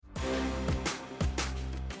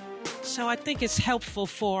So I think it's helpful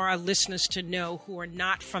for our listeners to know who are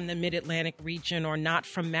not from the Mid-Atlantic region or not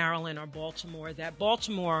from Maryland or Baltimore that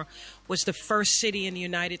Baltimore was the first city in the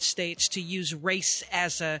United States to use race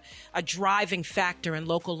as a driving factor in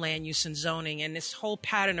local land use and zoning. And this whole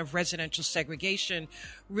pattern of residential segregation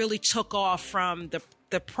really took off from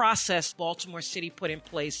the process Baltimore City put in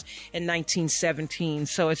place in 1917.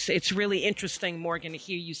 So it's really interesting, Morgan, to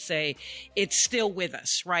hear you say it's still with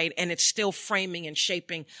us, right? And it's still framing and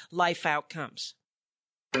shaping life outcomes.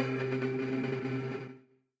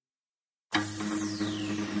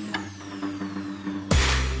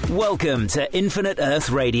 Welcome to Infinite Earth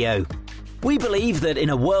Radio. We believe that in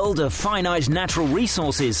a world of finite natural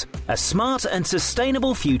resources, a smart and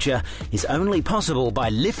sustainable future is only possible by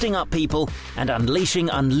lifting up people and unleashing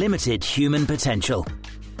unlimited human potential.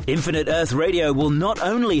 Infinite Earth Radio will not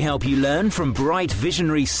only help you learn from bright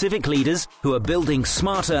visionary civic leaders who are building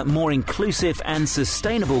smarter, more inclusive and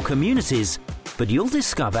sustainable communities, but you'll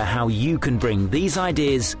discover how you can bring these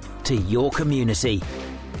ideas to your community.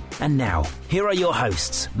 And now, here are your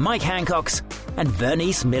hosts, Mike Hancox and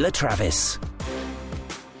Vernice Miller-Travis.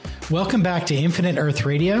 Welcome back to Infinite Earth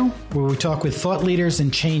Radio, where we talk with thought leaders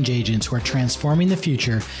and change agents who are transforming the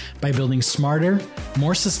future by building smarter,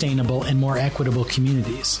 more sustainable, and more equitable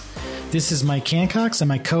communities. This is Mike Hancox, and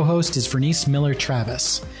my co-host is Vernice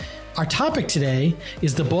Miller-Travis. Our topic today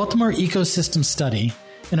is the Baltimore Ecosystem Study,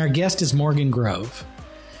 and our guest is Morgan Grove.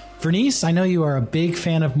 Vernice, I know you are a big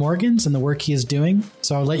fan of Morgan's and the work he is doing,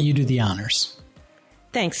 so I'll let you do the honors.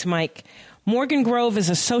 Thanks, Mike. Morgan Grove is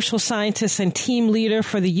a social scientist and team leader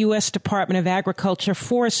for the U.S. Department of Agriculture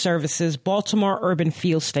Forest Service's Baltimore Urban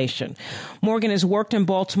Field Station. Morgan has worked in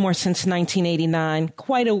Baltimore since 1989,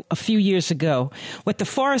 quite a few years ago, with the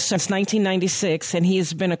Forest since 1996, and he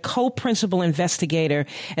has been a co-principal investigator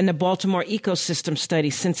in the Baltimore Ecosystem Study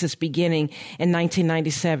since its beginning in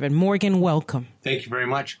 1997. Morgan, welcome. Thank you very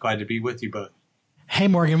much. Glad to be with you both. Hey,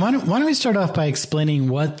 Morgan, why don't we start off by explaining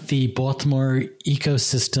what the Baltimore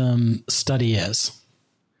Ecosystem Study is?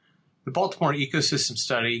 The Baltimore Ecosystem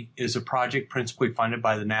Study is a project principally funded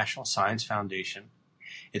by the National Science Foundation.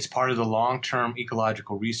 It's part of the long-term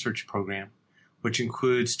ecological research program, which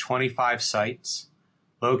includes 25 sites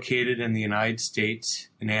located in the United States,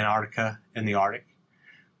 in Antarctica, and the Arctic,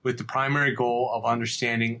 with the primary goal of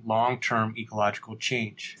understanding long-term ecological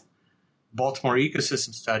change. The Baltimore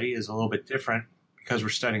Ecosystem Study is a little bit different because we're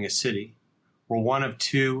studying a city. We're one of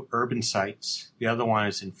two urban sites. The other one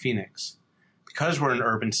is in Phoenix. Because we're an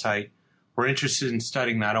urban site, we're interested in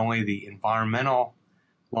studying not only the environmental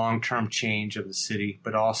long-term change of the city,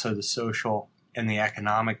 but also the social and the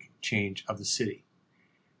economic change of the city.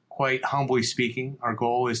 Quite humbly speaking, our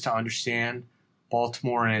goal is to understand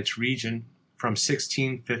Baltimore and its region from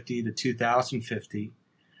 1650 to 2050,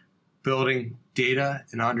 building data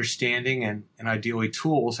and understanding and ideally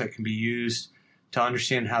tools that can be used to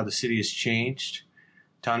understand how the city has changed,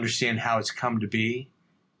 to understand how it's come to be,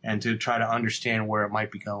 and to try to understand where it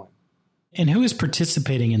might be going. And who is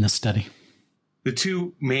participating in the study? The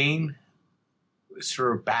two main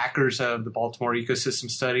sort of backers of the Baltimore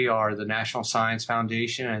Ecosystem Study are the National Science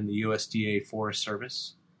Foundation and the USDA Forest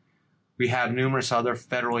Service. We have numerous other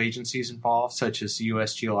federal agencies involved, such as the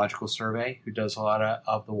U.S. Geological Survey, who does a lot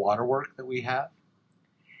of the water work that we have.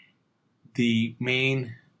 The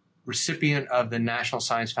main recipient of the National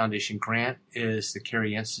Science Foundation grant is the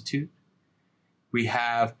Carey Institute. We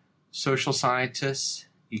have social scientists,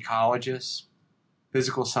 ecologists,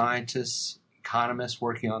 physical scientists, economists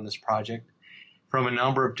working on this project from a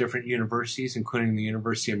number of different universities, including the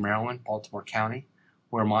University of Maryland, Baltimore County,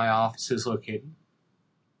 where my office is located.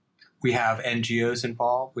 We have NGOs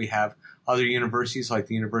involved. We have other universities like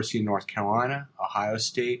the University of North Carolina, Ohio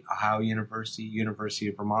State, Ohio University, University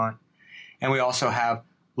of Vermont, and we also have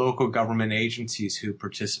local government agencies who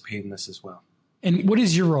participate in this as well. And what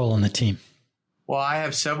is your role on the team? Well, I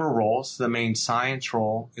have several roles. The main science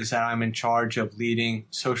role is that I'm in charge of leading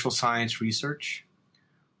social science research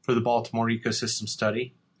for the Baltimore Ecosystem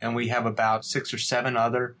Study, and we have about 6 or 7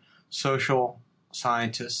 other social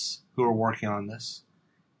scientists who are working on this.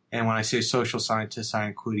 And when I say social scientists, I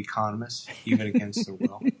include economists, even against their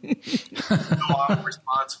will. So I'm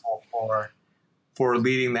responsible for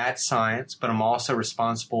leading that science, but I'm also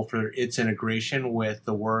responsible for its integration with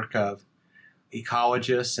the work of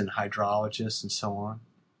ecologists and hydrologists and so on.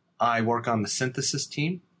 I work on the synthesis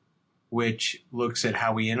team, which looks at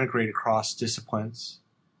how we integrate across disciplines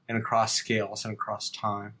and across scales and across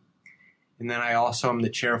time. And then I also am the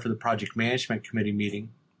chair for the project management committee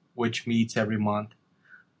meeting, which meets every month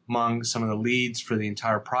among some of the leads for the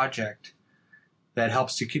entire project that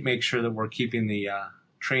helps to make sure that we're keeping the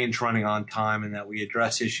trains running on time and that we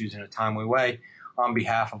address issues in a timely way on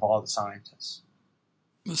behalf of all the scientists.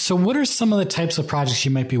 So what are some of the types of projects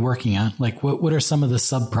you might be working on? Like what are some of the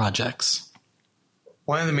sub-projects?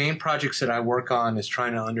 One of the main projects that I work on is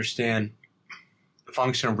trying to understand the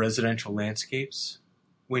function of residential landscapes.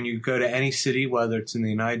 When you go to any city, whether it's in the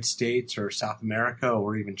United States or South America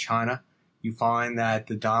or even China, you find that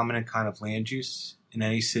the dominant kind of land use in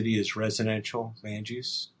any city is residential land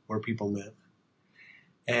use, where people live.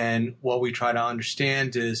 And what we try to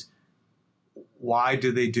understand is, why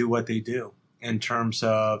do they do what they do in terms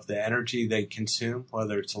of the energy they consume,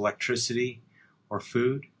 whether it's electricity or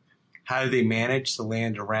food? How do they manage the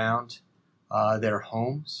land around their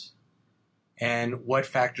homes? And what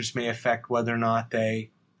factors may affect whether or not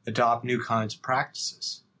they adopt new kinds of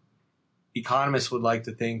practices? Economists would like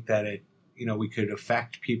to think that we could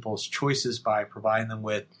affect people's choices by providing them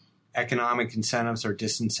with economic incentives or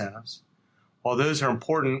disincentives. While those are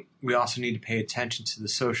important, we also need to pay attention to the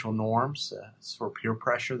social norms, sort of peer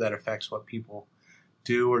pressure that affects what people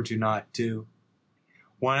do or do not do.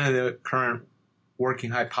 One of the current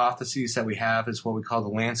working hypotheses that we have is what we call the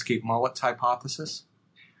landscape mullet hypothesis,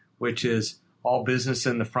 which is all business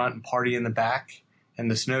in the front and party in the back.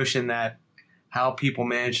 And this notion that how people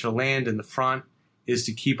manage the land in the front is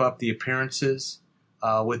to keep up the appearances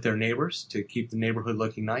with their neighbors, to keep the neighborhood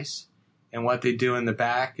looking nice. And what they do in the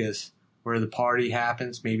back is where the party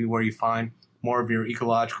happens, maybe where you find more of your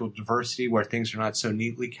ecological diversity, where things are not so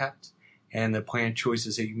neatly kept, and the plant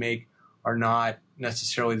choices that you make are not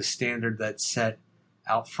necessarily the standard that's set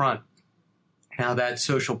out front. Now, that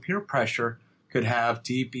social peer pressure could have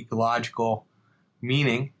deep ecological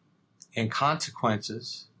meaning and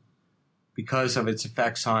consequences because of its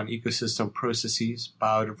effects on ecosystem processes,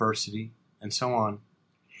 biodiversity, and so on.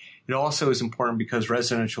 It also is important because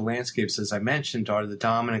residential landscapes, as I mentioned, are the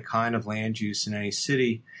dominant kind of land use in any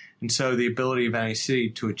city. And so the ability of any city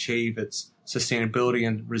to achieve its sustainability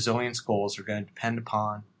and resilience goals are going to depend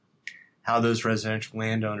upon how those residential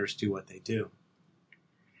landowners do what they do.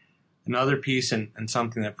 Another piece, and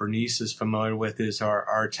something that Bernice is familiar with, is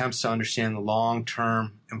our attempts to understand the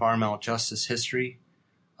long-term environmental justice history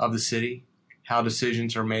of the city, how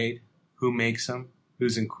decisions are made, who makes them,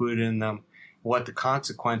 who's included in them, what the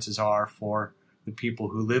consequences are for the people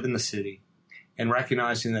who live in the city, and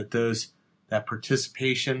recognizing that that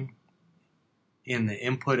participation in the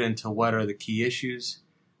input into what are the key issues,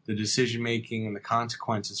 the decision-making, and the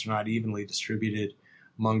consequences are not evenly distributed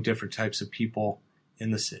among different types of people in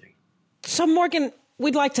the city. So, Morgan,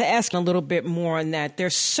 we'd like to ask a little bit more on that.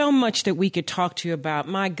 There's so much that we could talk to you about.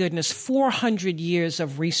 My goodness, 400 years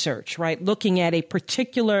of research, right? Looking at a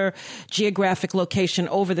particular geographic location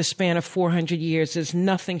over the span of 400 years is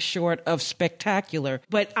nothing short of spectacular.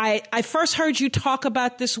 But I first heard you talk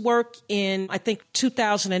about this work in, I think,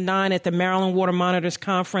 2009 at the Maryland Water Monitors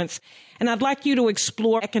Conference. And I'd like you to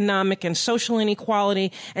explore economic and social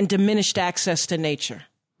inequality and diminished access to nature.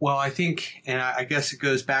 Well, I think, and I guess it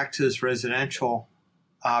goes back to this residential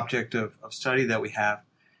object of study that we have,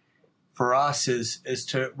 for us is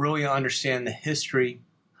to really understand the history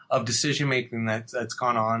of decision-making that's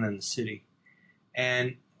gone on in the city.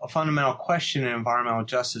 And a fundamental question in environmental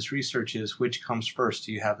justice research is, which comes first?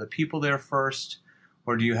 Do you have the people there first,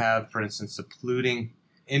 or do you have, for instance, the polluting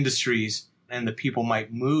industries, and the people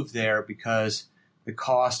might move there because the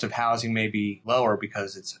cost of housing may be lower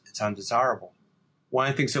because it's undesirable? One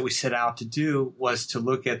of the things that we set out to do was to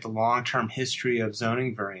look at the long-term history of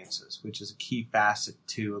zoning variances, which is a key facet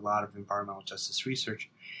to a lot of environmental justice research.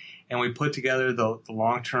 And we put together the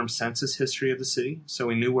long-term census history of the city, so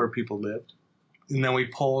we knew where people lived. And then we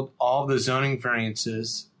pulled all the zoning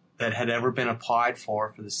variances that had ever been applied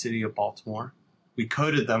for the city of Baltimore. We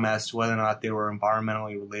coded them as to whether or not they were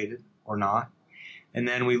environmentally related or not. And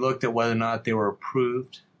then we looked at whether or not they were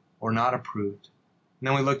approved or not approved. And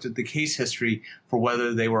then we looked at the case history for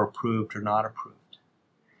whether they were approved or not approved.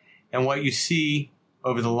 And what you see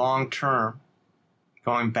over the long term,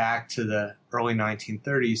 going back to the early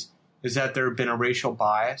 1930s, is that there had been a racial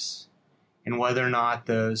bias in whether or not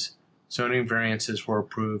those zoning variances were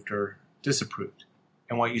approved or disapproved.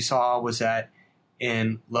 And what you saw was that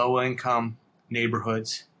in low-income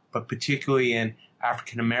neighborhoods, but particularly in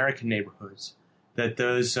African-American neighborhoods, that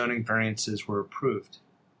those zoning variances were approved.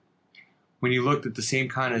 When you looked at the same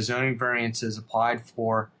kind of zoning variances applied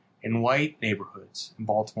for in white neighborhoods in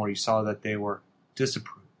Baltimore, you saw that they were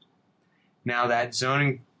disapproved. Now, that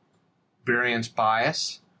zoning variance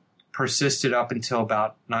bias persisted up until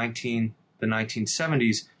about the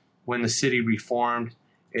 1970s, when the city reformed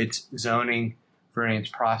its zoning variance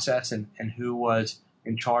process and who was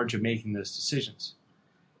in charge of making those decisions.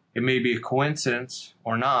 It may be a coincidence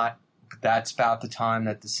or not, but that's about the time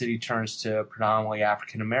that the city turns to predominantly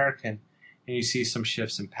African American, and you see some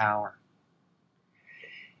shifts in power.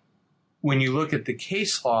 When you look at the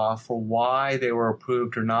case law for why they were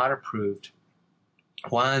approved or not approved,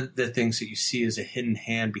 one of the things that you see as a hidden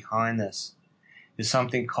hand behind this is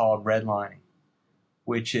something called redlining,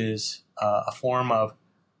 which is a form of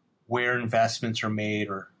where investments are made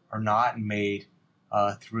or are not made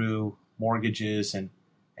through mortgages and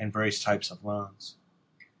various types of loans.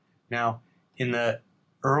 Now, in the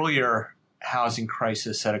earlier housing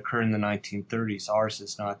crisis that occurred in the 1930s, ours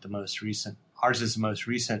is not the most recent. Ours is the most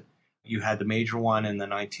recent. You had the major one in the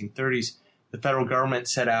 1930s. The federal government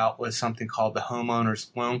set out with something called the Homeowners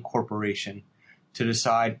Loan Corporation to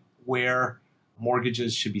decide where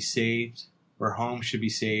mortgages should be saved, where homes should be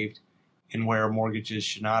saved, and where mortgages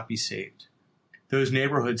should not be saved. Those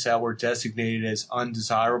neighborhoods that were designated as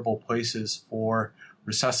undesirable places for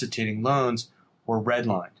resuscitating loans were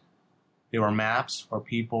redlined. They were maps where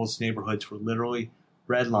people's neighborhoods were literally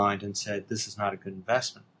redlined and said, this is not a good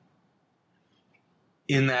investment.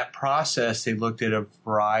 In that process, they looked at a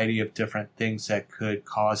variety of different things that could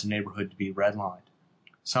cause a neighborhood to be redlined.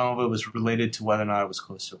 Some of it was related to whether or not it was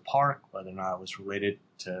close to a park, whether or not it was related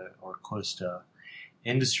to or close to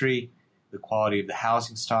industry, the quality of the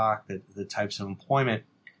housing stock, the types of employment,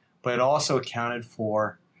 but it also accounted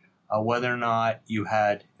for whether or not you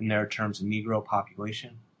had, in their terms, a Negro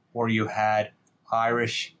population, or you had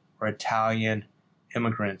Irish or Italian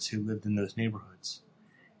immigrants who lived in those neighborhoods.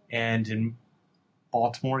 And in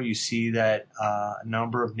Baltimore, you see that a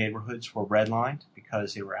number of neighborhoods were redlined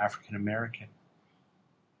because they were African American.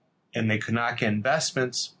 And they could not get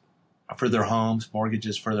investments for their homes,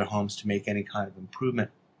 mortgages for their homes to make any kind of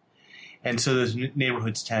improvement. And so those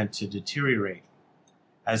neighborhoods tend to deteriorate.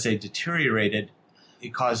 As they deteriorated,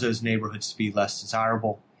 it caused those neighborhoods to be less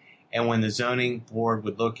desirable. And when the zoning board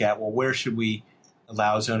would look at, well, where should we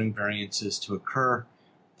allow zoning variances to occur?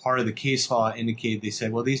 Part of the case law indicated, they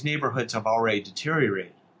said, well, these neighborhoods have already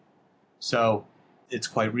deteriorated. So it's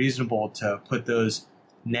quite reasonable to put those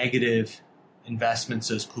negative investments,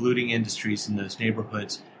 those polluting industries in those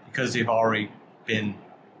neighborhoods because they've already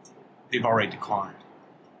declined.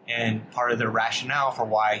 And part of their rationale for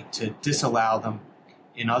why to disallow them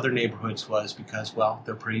in other neighborhoods was because, well,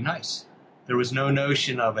 they're pretty nice. There was no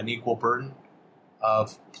notion of an equal burden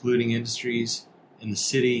of polluting industries in the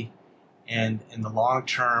city, and in the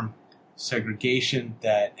long-term segregation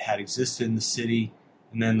that had existed in the city,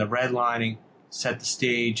 and then the redlining set the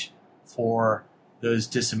stage for those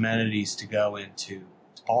disamenities to go into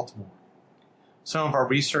Baltimore. Some of our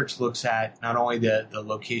research looks at not only the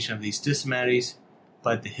location of these disamenities,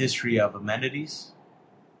 but the history of amenities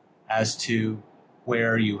as to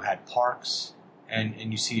where you had parks, and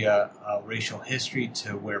you see a racial history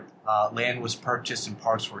to where land was purchased and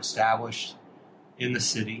parks were established in the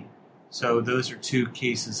city. So those are two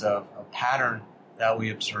cases of a pattern that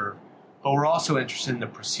we observe. But we're also interested in the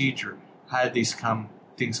procedure. How did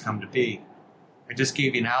things come to be? I just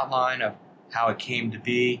gave you an outline of how it came to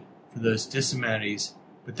be for those disamenities,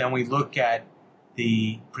 but then we look at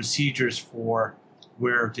the procedures for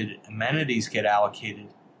where did amenities get allocated.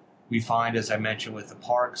 We find, as I mentioned with the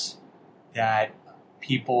parks, that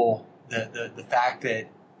the fact that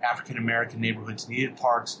African American neighborhoods needed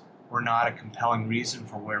parks were not a compelling reason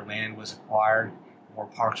for where land was acquired, where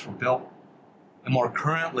parks were built. And more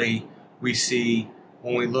currently, we see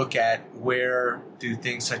when we look at where do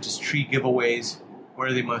things such as tree giveaways, where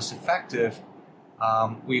are they most effective,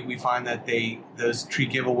 we find that those tree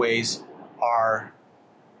giveaways are,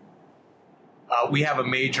 we have a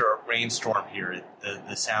major rainstorm here.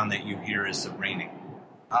 The sound that you hear is the raining.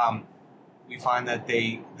 We find that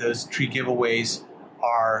those tree giveaways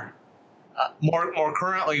are, more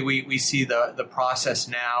currently, we see the process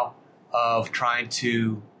now of trying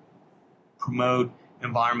to promote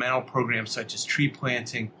environmental programs such as tree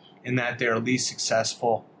planting, in that they're least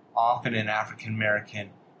successful often in African American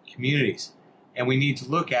communities. And we need to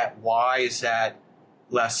look at why is that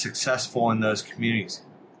less successful in those communities.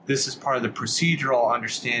 This is part of the procedural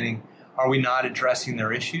understanding. Are we not addressing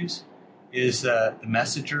their issues? Is the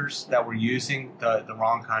messengers that we're using the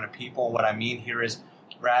wrong kind of people? What I mean here is,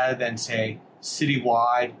 rather than say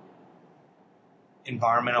citywide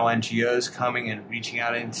environmental NGOs coming and reaching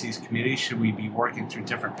out into these communities, should we be working through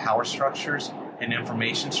different power structures and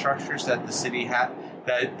information structures that the city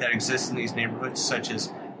that exist in these neighborhoods, such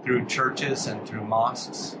as through churches and through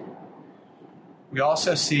mosques? We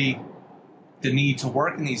also see the need to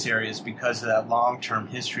work in these areas because of that long-term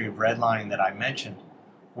history of redlining that I mentioned,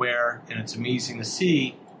 where, and it's amazing to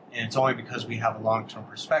see, and it's only because we have a long-term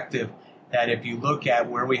perspective, that if you look at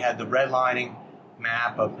where we had the redlining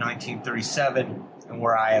map of 1937 and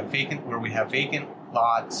where we have vacant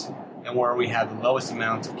lots and where we have the lowest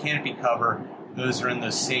amounts of canopy cover, those are in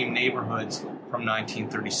those same neighborhoods from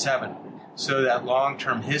 1937. So that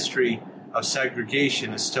long-term history of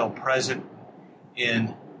segregation is still present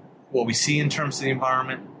in what we see in terms of the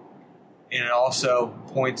environment. And it also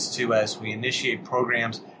points to, as we initiate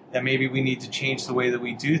programs, that maybe we need to change the way that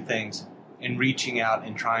we do things in reaching out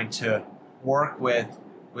and trying to work with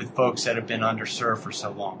folks that have been underserved for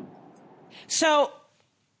so long. So,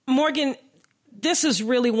 Morgan, this is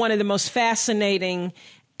really one of the most fascinating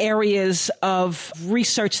areas of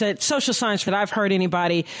research, that social science, that I've heard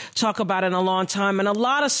anybody talk about in a long time. And a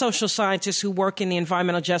lot of social scientists who work in the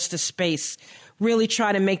environmental justice space really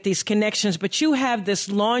try to make these connections. But you have this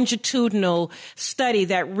longitudinal study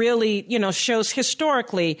that really, shows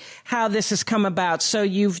historically how this has come about. So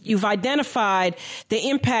you've identified the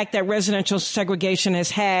impact that residential segregation has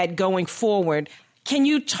had going forward. Can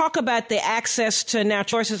you talk about the access to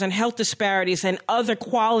natural resources and health disparities and other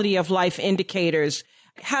quality of life indicators?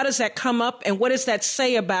 How does that come up, and what does that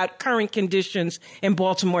say about current conditions in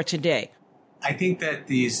Baltimore today? I think that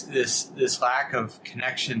this lack of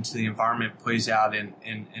connection to the environment plays out in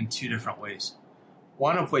two different ways.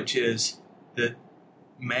 One of which is that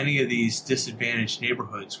many of these disadvantaged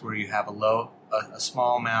neighborhoods where you have a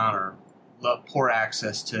small amount or poor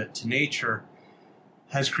access to nature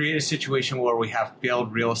has created a situation where we have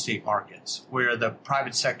failed real estate markets, where the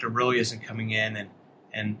private sector really isn't coming in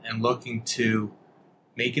and looking to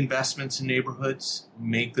make investments in neighborhoods,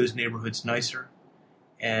 make those neighborhoods nicer,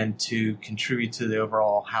 and to contribute to the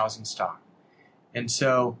overall housing stock. And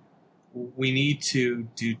so we need to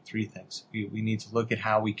do three things. We need to look at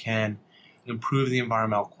how we can improve the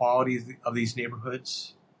environmental quality of these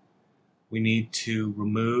neighborhoods. We need to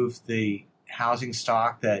remove the housing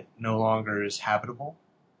stock that no longer is habitable.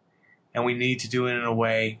 And we need to do it in a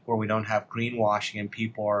way where we don't have greenwashing and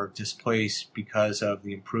people are displaced because of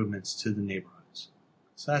the improvements to the neighborhoods.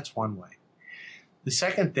 So that's one way. The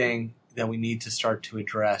second thing that we need to start to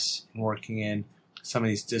address in working in some of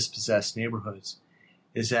these dispossessed neighborhoods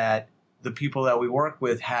is that the people that we work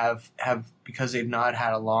with have because they've not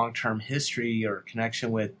had a long-term history or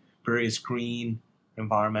connection with various green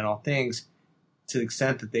environmental things, to the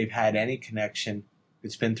extent that they've had any connection,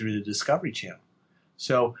 it's been through the Discovery Channel.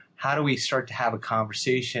 So how do we start to have a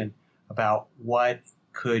conversation about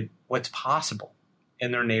what's possible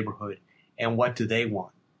in their neighborhood and what do they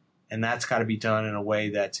want? And that's got to be done in a way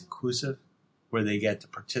that's inclusive, where they get to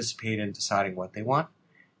participate in deciding what they want,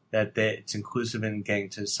 that it's inclusive in getting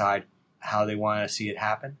to decide how they want to see it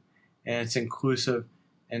happen, and it's inclusive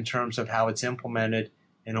in terms of how it's implemented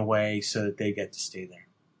in a way so that they get to stay there.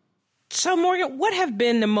 So, Morgan, what have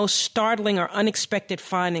been the most startling or unexpected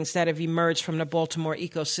findings that have emerged from the Baltimore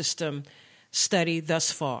ecosystem study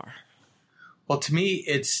thus far? Well, to me,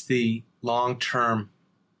 it's the long-term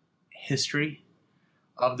history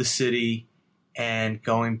of the city and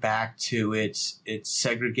going back to its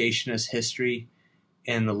segregationist history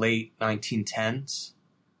in the late 1910s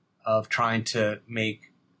of trying to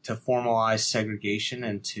formalize segregation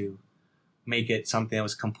and to make it something that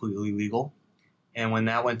was completely legal. And when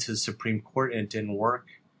that went to the Supreme Court and it didn't work,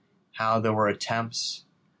 how there were attempts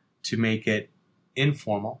to make it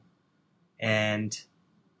informal, and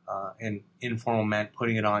informal meant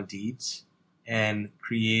putting it on deeds and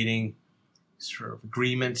creating sort of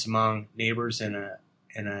agreements among neighbors in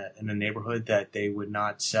a neighborhood that they would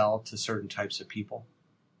not sell to certain types of people.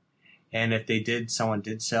 And if someone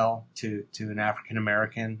did sell to an African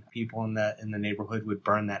American, people in the neighborhood would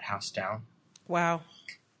burn that house down. Wow.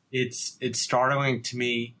 It's startling to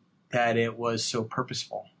me that it was so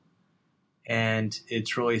purposeful. And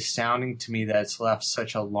it's really astounding to me that it's left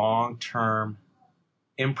such a long-term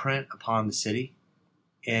imprint upon the city.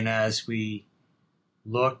 And as we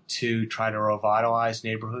look to try to revitalize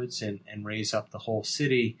neighborhoods and raise up the whole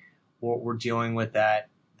city, we're dealing with that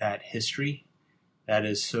history that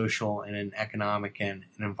is social and economic and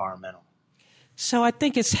environmental. So I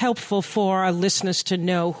think it's helpful for our listeners to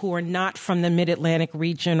know who are not from the Mid-Atlantic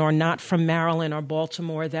region or not from Maryland or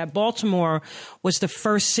Baltimore that Baltimore was the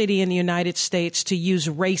first city in the United States to use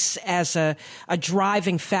race as a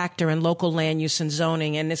driving factor in local land use and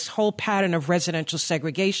zoning. And this whole pattern of residential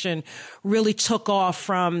segregation really took off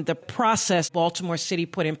from the process Baltimore City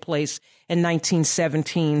put in place in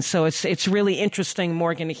 1917. So it's really interesting,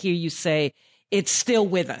 Morgan, to hear you say it's still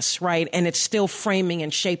with us, right? And it's still framing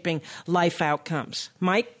and shaping life outcomes.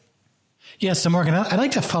 Mike? Yeah, so Morgan, I'd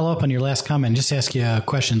like to follow up on your last comment, just ask you a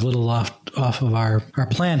question a little off of our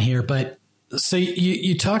plan here. But so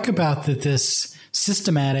you talk about that this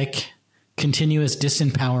systematic continuous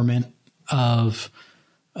disempowerment of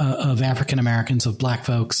African Americans, of Black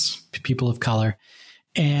folks, people of color.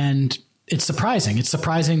 And it's surprising. It's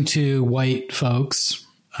surprising to white folks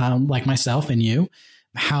like myself and you,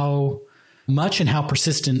 how much and how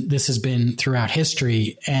persistent this has been throughout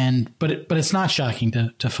history. But it's not shocking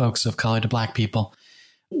to folks of color, to Black people.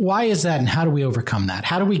 Why is that, and how do we overcome that?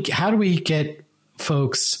 How do we get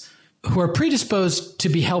folks who are predisposed to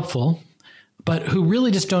be helpful, but who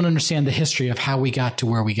really just don't understand the history of how we got to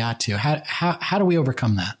where we got to? How do we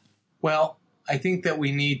overcome that? Well, I think that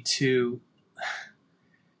we need to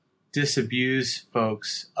disabuse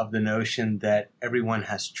folks of the notion that everyone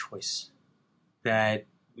has choice, that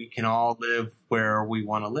we can all live where we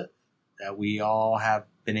want to live, that we all have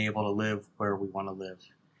been able to live where we want to live.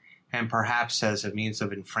 And perhaps as a means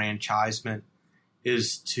of enfranchisement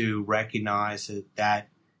is to recognize that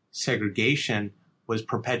segregation was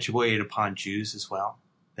perpetuated upon Jews as well,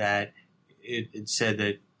 that it said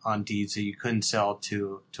that on deeds that you couldn't sell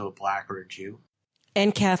to a Black or a Jew.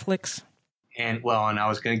 And Catholics. And I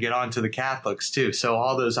was going to get on to the Catholics too. So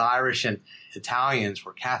all those Irish and Italians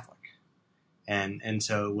were Catholic. And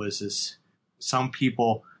so it was this, some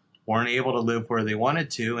people weren't able to live where they wanted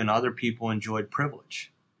to, and other people enjoyed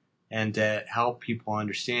privilege. And to help people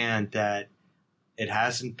understand that it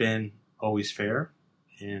hasn't been always fair,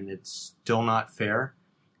 and it's still not fair.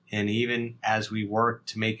 And even as we work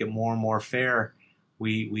to make it more and more fair,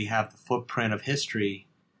 we have the footprint of history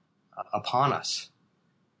upon us.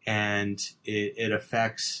 And it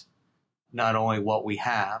affects not only what we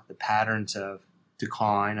have, the patterns of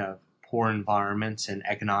decline, of poor environments and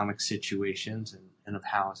economic situations and of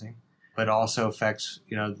housing, but also affects,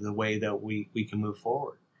 the way that we can move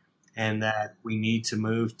forward. And that we need to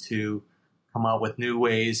move to come up with new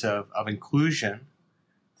ways of inclusion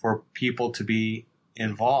for people to be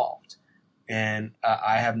involved. And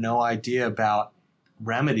I have no idea about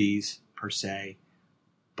remedies per se,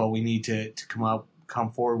 but we need to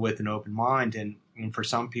come forward with an open mind and for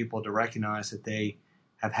some people to recognize that they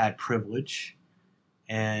have had privilege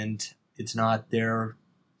and it's not their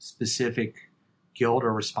specific guilt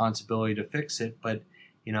or responsibility to fix it, but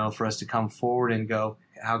for us to come forward and go,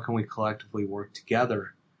 how can we collectively work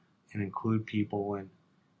together and include people in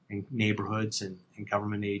neighborhoods and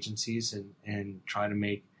government agencies and try to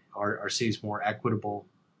make our cities more equitable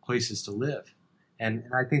places to live. And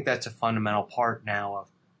I think that's a fundamental part now of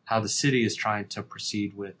how the city is trying to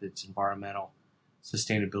proceed with its environmental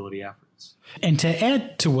sustainability efforts. And to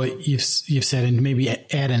add to what you've said, and maybe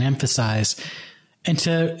add and emphasize, and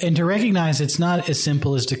to recognize it's not as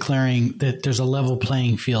simple as declaring that there's a level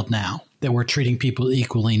playing field now, that we're treating people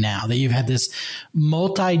equally now, that you've had this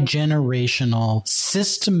multi-generational,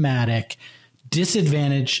 systematic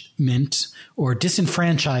disadvantagement or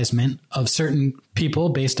disenfranchisement of certain people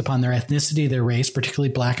based upon their ethnicity, their race,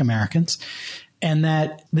 particularly Black Americans. And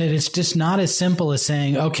that it's just not as simple as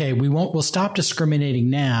saying, okay, we'll stop discriminating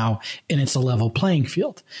now and it's a level playing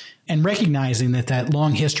field. And recognizing that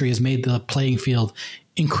long history has made the playing field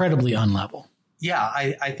incredibly unlevel. Yeah,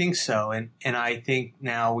 I think so. And I think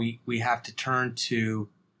now we have to turn to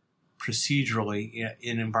procedurally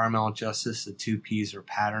in environmental justice, the 2 Ps are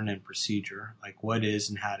pattern and procedure, like what is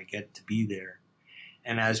and how to get to be there.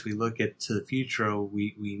 And as we look to the future,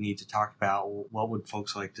 we need to talk about what would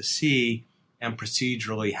folks like to see, and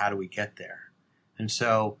procedurally, how do we get there? And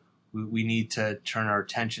so we need to turn our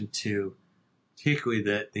attention to particularly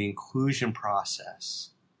the inclusion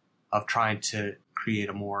process of trying to create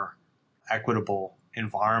a more equitable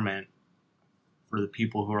environment for the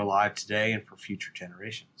people who are alive today and for future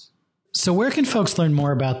generations. So where can folks learn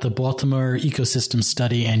more about the Baltimore Ecosystem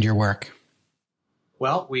Study and your work?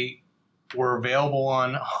 Well, we're available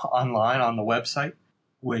online on the website,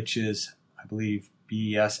 which is, I believe,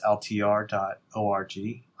 besltr.org.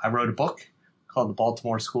 I wrote a book called The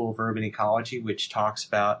Baltimore School of Urban Ecology, which talks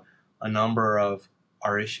about a number of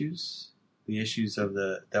our issues, the issues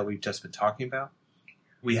that we've just been talking about.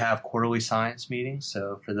 We have quarterly science meetings,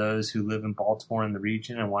 so for those who live in Baltimore and the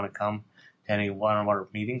region and want to come to any one of our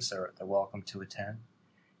meetings, they're welcome to attend.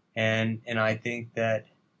 And I think that,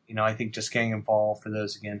 I think just getting involved for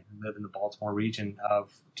those, again, who live in the Baltimore region,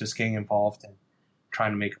 of just getting involved and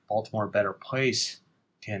trying to make Baltimore a better place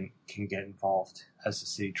can get involved as the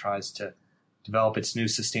city tries to develop its new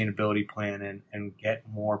sustainability plan and get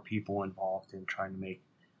more people involved in trying to make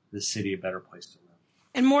the city a better place to live.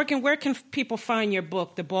 And Morgan, where can people find your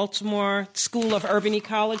book, The Baltimore School of Urban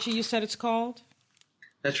Ecology, you said it's called?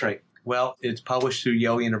 That's right. Well, it's published through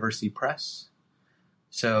Yale University Press.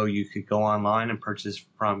 So you could go online and purchase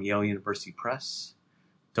from Yale University Press.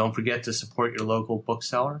 Don't forget to support your local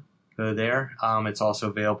bookseller. go there. It's also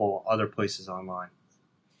available other places online.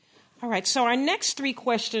 All right, so our next 3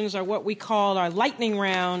 questions are what we call our lightning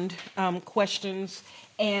round questions,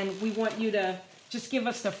 and we want you to just give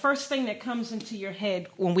us the first thing that comes into your head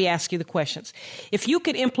when we ask you the questions. If you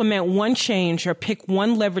could implement one change or pick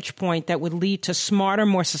one leverage point that would lead to smarter,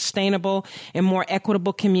 more sustainable, and more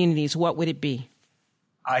equitable communities, what would it be?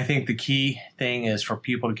 I think the key thing is for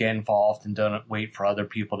people to get involved and don't wait for other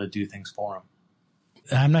people to do things for them.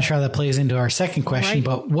 I'm not sure how that plays into our second question, Right.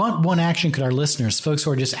 but what one action could our listeners, folks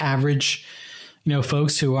who are just average,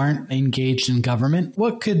 folks who aren't engaged in government,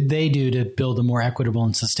 what could they do to build a more equitable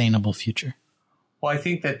and sustainable future? Well, I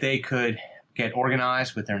think that they could get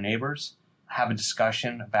organized with their neighbors, have a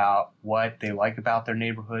discussion about what they like about their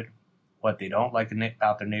neighborhood, what they don't like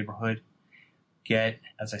about their neighborhood, get,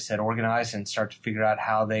 as I said, organized and start to figure out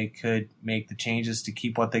how they could make the changes to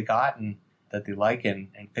keep what they got and that they like and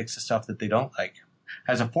fix the stuff that they don't like.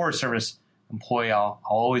 As a Forest Service employee, I'll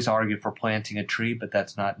always argue for planting a tree, but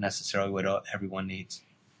that's not necessarily what everyone needs.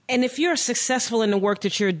 And if you're successful in the work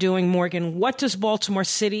that you're doing, Morgan, what does Baltimore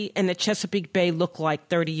City and the Chesapeake Bay look like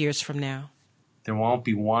 30 years from now? There won't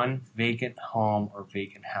be one vacant home or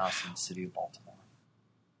vacant house in the city of Baltimore.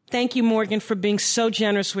 Thank you, Morgan, for being so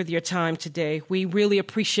generous with your time today. We really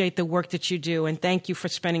appreciate the work that you do, and thank you for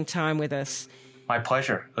spending time with us. My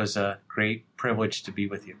pleasure. It was a great privilege to be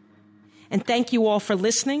with you. And thank you all for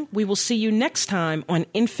listening. We will see you next time on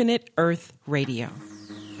Infinite Earth Radio.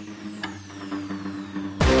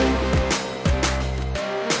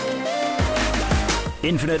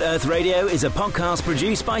 Infinite Earth Radio is a podcast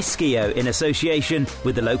produced by Skio in association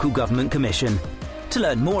with the Local Government Commission. To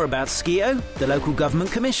learn more about Skio, the Local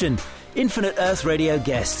Government Commission, Infinite Earth Radio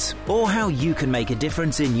guests, or how you can make a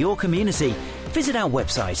difference in your community, visit our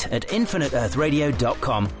website at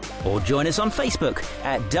infiniteearthradio.com or join us on Facebook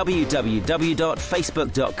at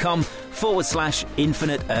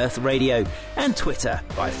www.facebook.com/Infinite Earth Radio and Twitter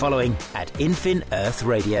by following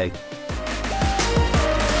 @InfinEarthRadio.